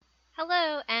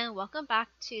Hello and welcome back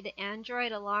to the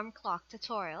Android alarm clock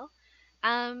tutorial.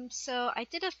 So I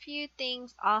did a few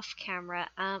things off camera.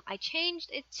 I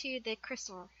changed it to the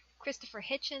Christopher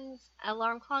Hitchens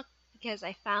alarm clock because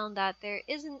I found that there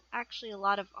isn't actually a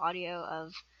lot of audio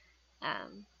of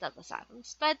Douglas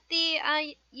Adams. But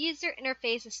the user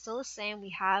interface is still the same.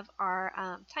 We have our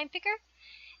time picker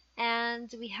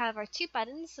and we have our two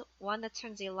buttons, one that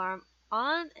turns the alarm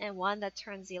on and one that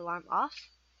turns the alarm off.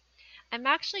 I'm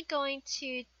actually going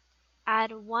to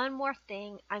add one more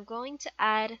thing. I'm going to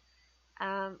add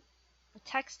a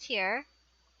text here,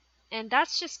 and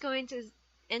that's just going to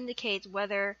indicate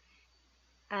whether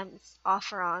it's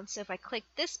off or on. So if I click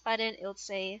this button, it'll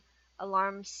say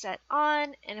alarm set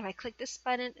on, and if I click this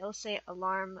button, it'll say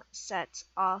alarm set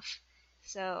off.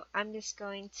 So I'm just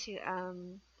going to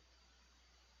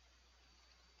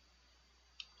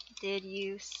did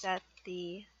you set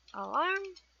the alarm,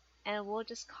 and we'll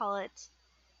just call it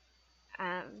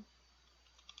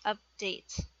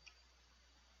update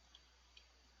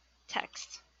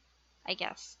text, I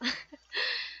guess.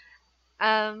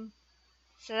 So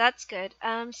that's good.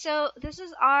 So this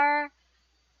is our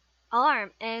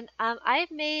alarm, and I've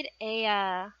made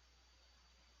a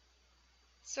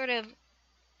sort of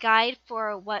guide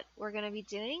for what we're going to be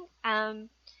doing.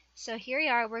 So here we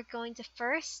are. We're going to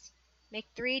first make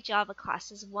 3 Java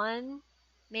classes: one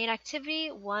main activity,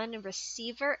 one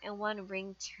receiver, and one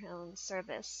ringtone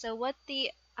service. So what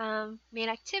the main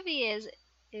activity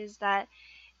is that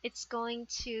it's going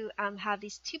to have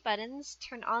these 2 buttons: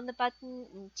 turn on the button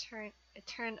and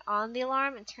turn on the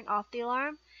alarm and turn off the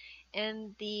alarm.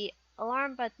 And the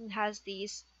alarm button has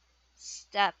these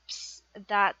steps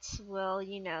that will,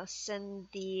 send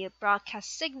the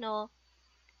broadcast signal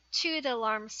to the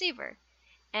alarm receiver.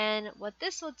 And what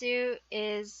this will do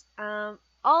is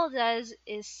all it does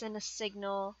is send a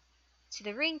signal to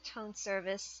the ringtone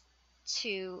service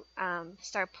to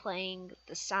start playing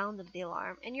the sound of the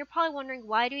alarm. And you're probably wondering,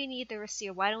 why do we need the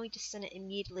receiver? Why don't we just send it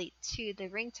immediately to the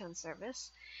ringtone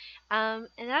service? And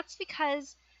that's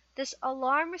because this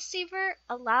alarm receiver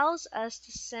allows us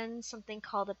to send something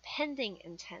called a pending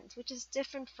intent, which is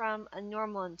different from a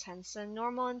normal intent. So a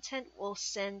normal intent will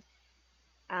send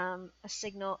a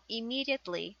signal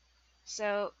immediately.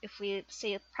 So if we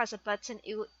say press a button,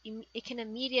 it can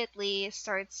immediately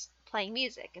start playing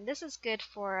music. And this is good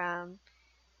for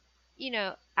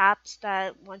apps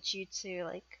that want you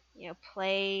to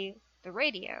play the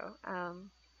radio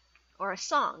or a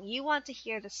song. You want to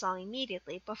hear the song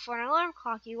immediately, but for an alarm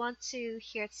clock you want to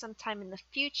hear it sometime in the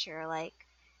future, like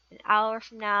an hour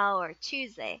from now or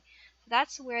Tuesday. So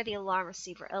that's where the alarm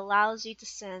receiver allows you to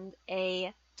send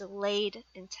a delayed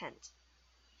intent.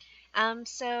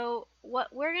 So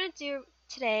what we're going to do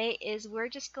today is we're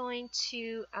just going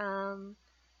to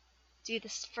do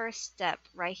this first step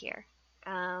right here.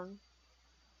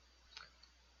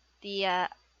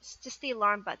 Just the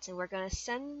alarm button. We're going to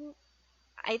send,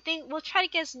 I think we'll try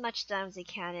to get as much done as we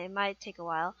can. It might take a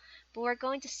while, but we're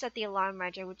going to set the alarm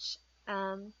manager, which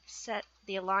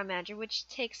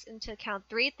takes into account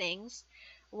 3 things.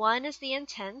 One is the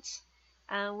intent,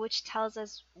 which tells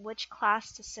us which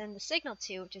class to send the signal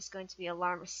to, which is going to be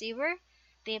alarm receiver.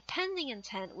 The pending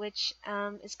intent, which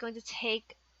is going to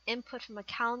take input from a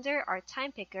calendar or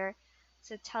time picker,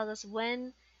 so it tells us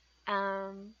when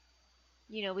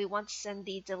we want to send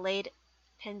the delayed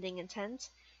pending intent,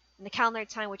 and the calendar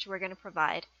time, which we're going to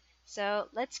provide. So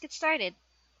let's get started.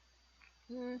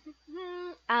 And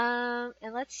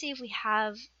let's see if we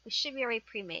should be already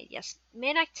pre-made. Yes,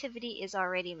 main activity is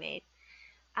already made.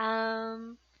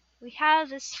 We have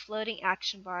this floating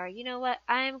action bar. You know what?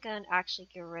 I'm going to actually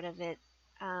get rid of it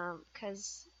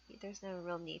because there's no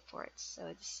real need for it. So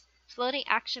it's floating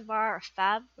action bar, or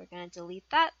fab. We're going to delete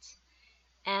that,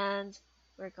 and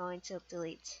we're going to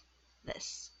delete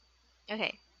this.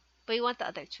 Okay, but we want the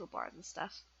other toolbars and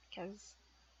stuff because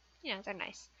they're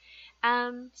nice.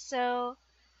 So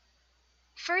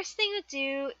first thing to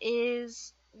do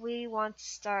is we want to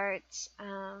start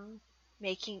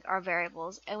making our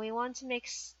variables, and we want to make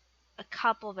a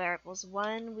couple variables.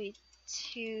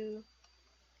 To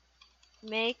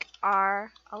make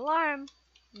our alarm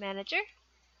manager,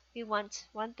 we want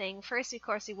one thing. First, of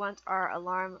course, we want our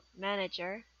alarm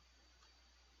manager,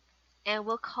 and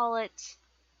we'll call it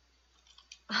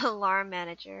alarm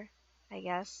manager, I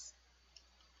guess.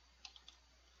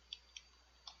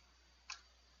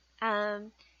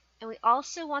 And we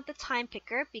also want the time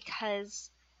picker because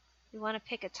we want to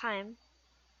pick a time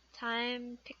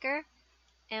picker,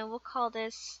 and we'll call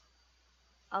this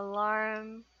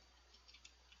alarm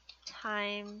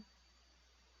time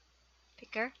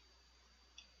picker.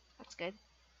 That's good.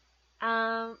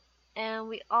 And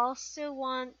we also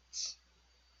want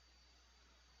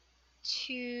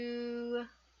to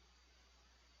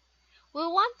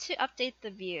we'll want to update the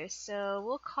view, so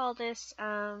we'll call this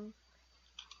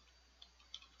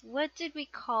what did we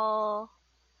call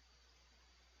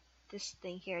this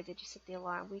thing here? Did you set the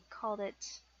alarm? We called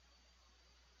it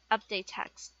update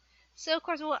text. So of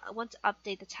course we'll want to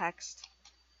update the text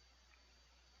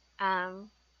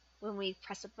when we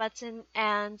press a button.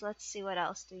 And let's see, what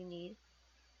else do we need?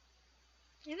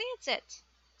 I think that's it.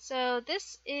 So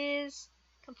this is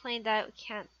complaint that we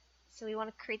can't, so we want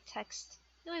to create text.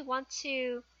 Then we want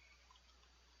to,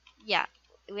 yeah,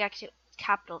 we actually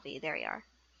capital V, there we are.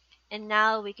 And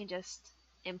now we can just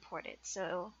import it.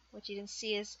 So what you can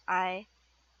see is what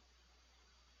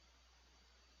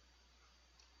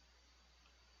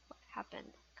happened?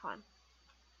 Come on.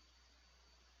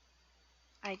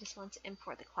 I just want to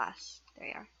import the class. There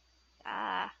you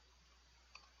are.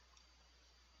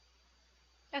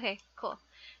 Okay, cool.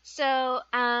 So,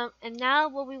 and now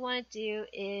what we want to do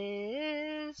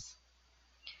is,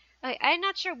 okay, I'm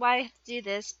not sure why I have to do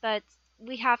this, but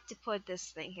we have to put this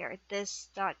thing here, this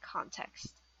dot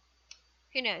context.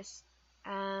 Who knows?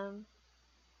 Oh,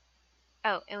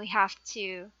 and we have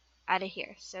to add it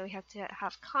here. So we have to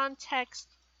have context.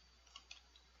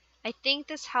 I think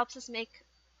this helps us make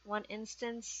one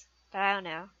instance, but I don't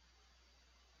know.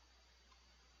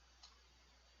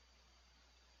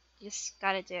 Just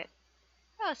gotta do it.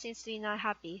 Oh, it seems to be not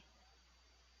happy.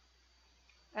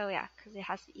 Oh yeah, because it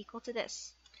has to equal to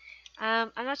this.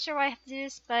 I'm not sure why I have to do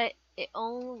this, but it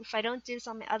only, if I don't do this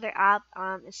on my other app,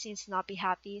 it seems to not be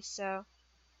happy, so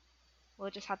we'll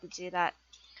just have to do that.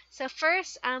 So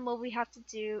first, what we have to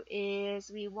do is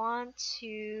we want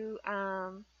to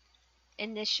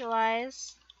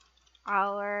initialize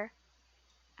our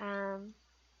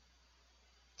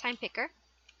time picker,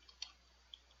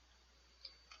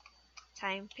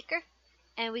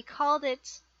 and we called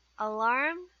it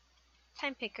alarm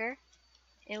time picker,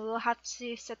 and we'll have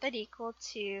to set that equal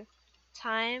to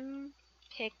time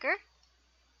picker,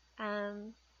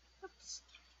 oops,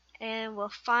 and we'll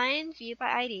find view by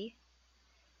ID,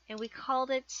 and we called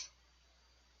it,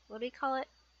 what do we call it,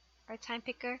 our time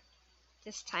picker?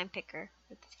 Just time picker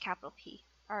with the capital P.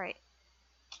 Alright.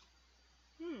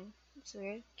 That's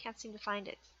weird. Can't seem to find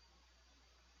it.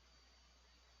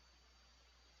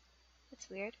 That's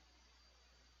weird.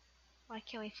 Why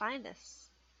can't we find this?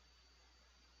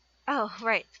 Oh,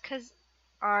 right, because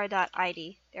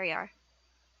r.id. There we are.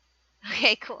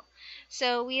 Okay, cool.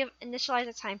 So we have initialized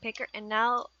a time picker, and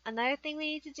now another thing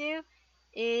we need to do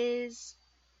is,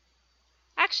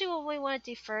 actually what we want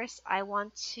to do first, I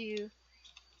want to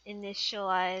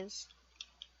initialize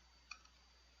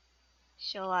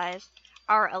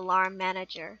our alarm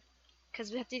manager,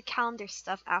 because we have to do calendar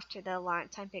stuff after the alarm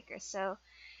time picker. So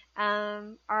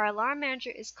our alarm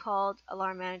manager is called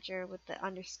alarm manager with the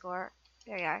underscore.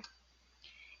 There you are.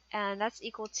 And that's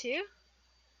equal to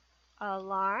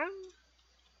alarm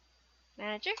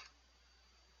manager.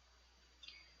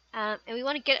 And we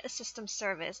want to get a system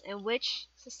service. And which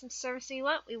system service do we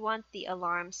want? We want the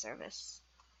alarm service.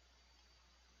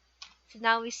 So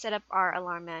now we set up our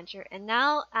alarm manager. And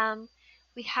now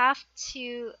we have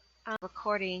to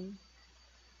recording.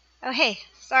 Oh hey,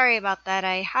 sorry about that.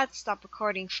 I had to stop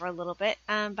recording for a little bit,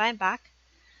 but I'm back.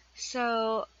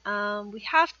 So we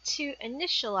have to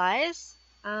initialize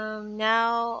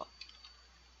now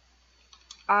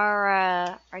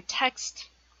our text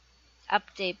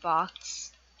update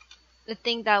box, the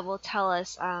thing that will tell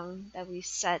us that we've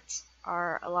set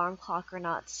our alarm clock or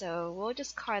not. So we'll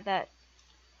just call that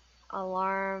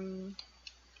alarm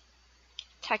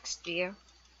text view,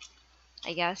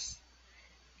 I guess.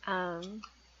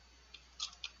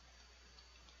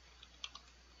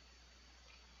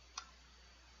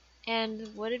 And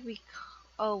what did we,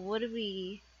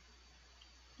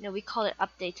 no, we call it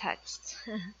update text.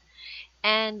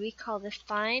 And we call the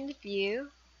find view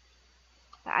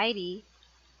the ID.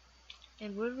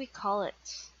 And what did we call it?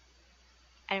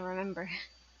 I don't remember.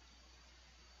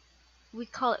 We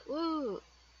call it,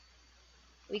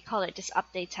 we call it just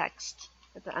update text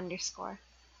with the underscore.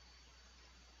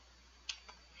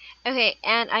 Okay,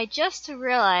 and I just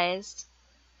realized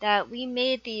that we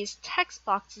made these text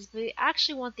boxes, but we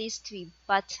actually want these to be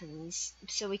buttons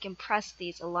so we can press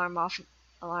these alarm off,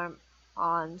 alarm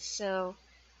on. So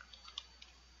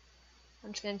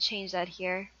I'm just going to change that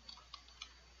here.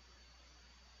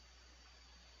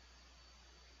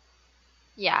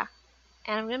 Yeah,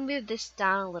 and I'm going to move this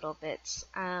down a little bit.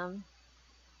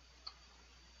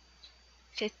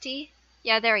 50?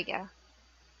 Yeah, there we go.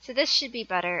 So this should be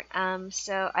better.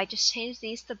 So I just changed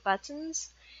these to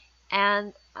buttons,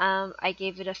 and I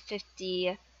gave it a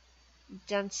 50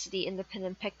 density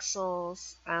independent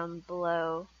pixels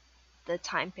below the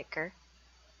time picker.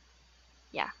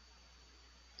 Yeah,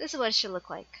 this is what it should look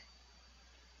like.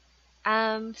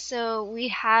 So we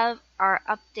have our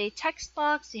update text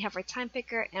box, we have our time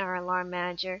picker, and our alarm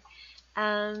manager.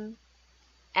 And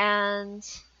I'm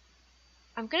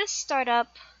gonna start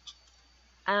up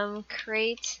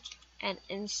create an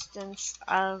instance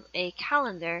of a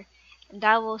calendar, and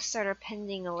that will start our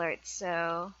pending alert.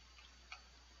 So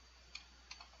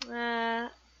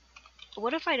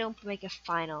what if I don't make a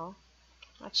final?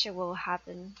 Not sure what will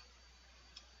happen.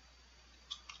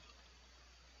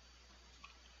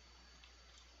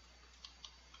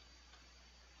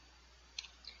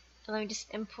 Let me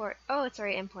just import. Oh, it's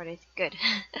already imported. Good.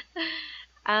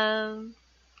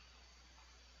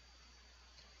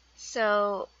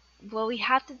 So what we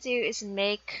have to do is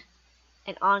make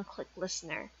an on-click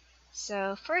listener.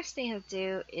 So first thing I have to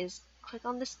do is click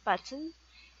on this button,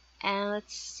 and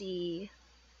let's see.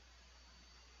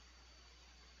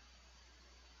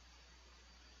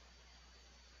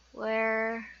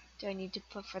 Where do I need to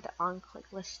put for the on-click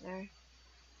listener?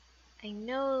 I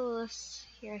know it's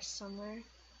here somewhere.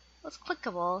 What's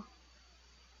clickable?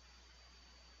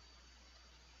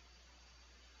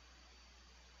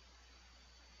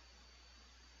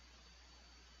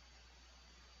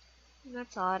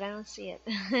 That's odd, I don't see it.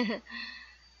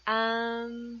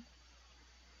 On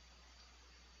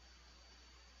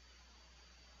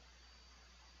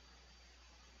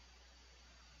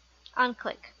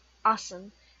click.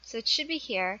 Awesome. So it should be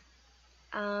here.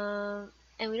 And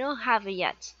we don't have it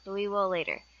yet, but we will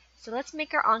later. So let's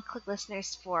make our on click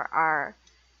listeners for our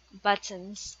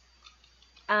buttons.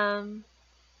 What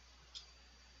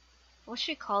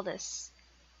should we call this?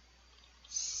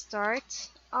 Start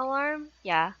alarm?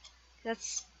 Yeah, that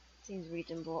seems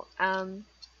reasonable.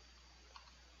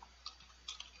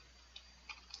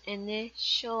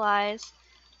 Initialize.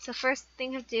 So first thing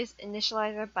we have to do is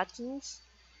initialize our buttons.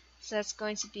 So that's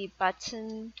going to be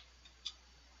button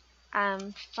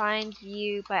find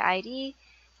view by ID,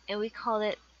 and we call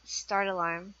it start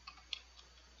alarm.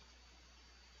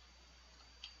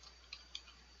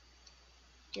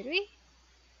 Did we?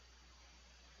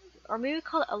 Or maybe we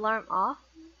call it alarm off?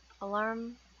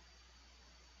 Alarm?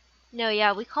 No,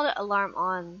 yeah, we called it alarm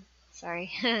on.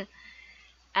 Sorry.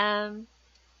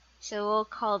 So we'll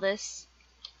call this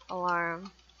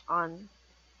alarm on.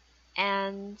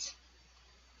 And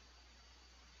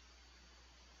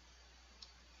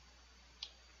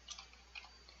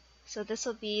so this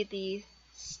will be the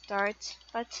start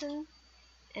button,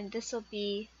 and this will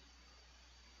be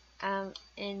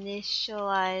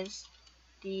initialize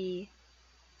the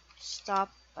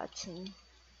stop button.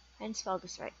 I didn't spell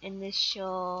this right.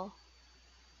 Initialize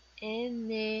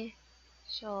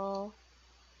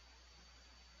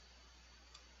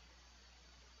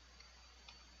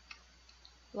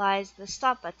the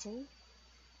stop button.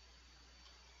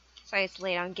 Sorry, it's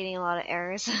late. I'm getting a lot of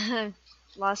errors.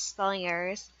 Lost spelling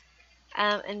errors.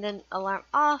 And then alarm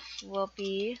off will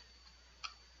be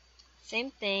same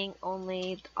thing,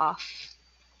 only off.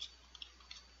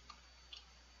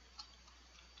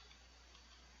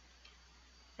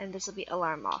 And this will be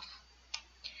alarm off.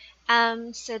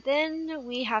 So then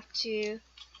we have to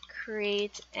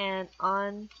create an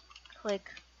on-click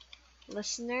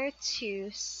listener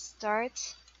to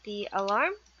start the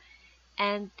alarm,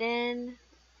 and then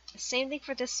same thing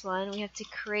for this one. We have to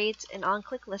create an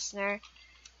on-click listener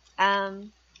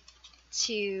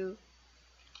to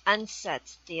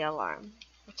unset the alarm,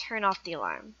 or turn off the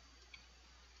alarm,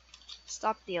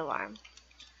 stop the alarm,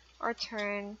 or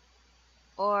turn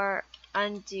or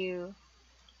undo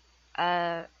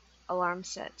alarm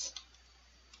set.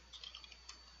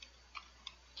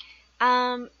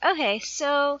 Okay,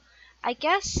 so I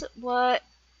guess what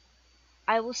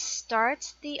I will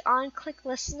start the on-click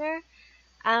listener.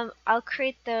 I'll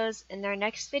create those in our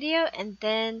next video, and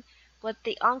then what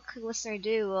the on-click listener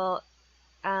do will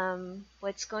what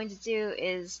it's going to do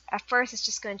is, at first it's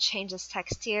just going to change this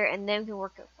text here, and then we can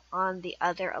work on the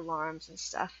other alarms and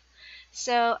stuff.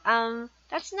 So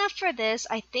that's enough for this.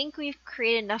 I think we've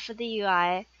created enough of the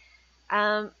UI.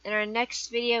 In our next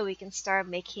video we can start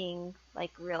making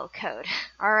like real code.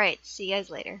 Alright, see you guys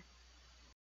later.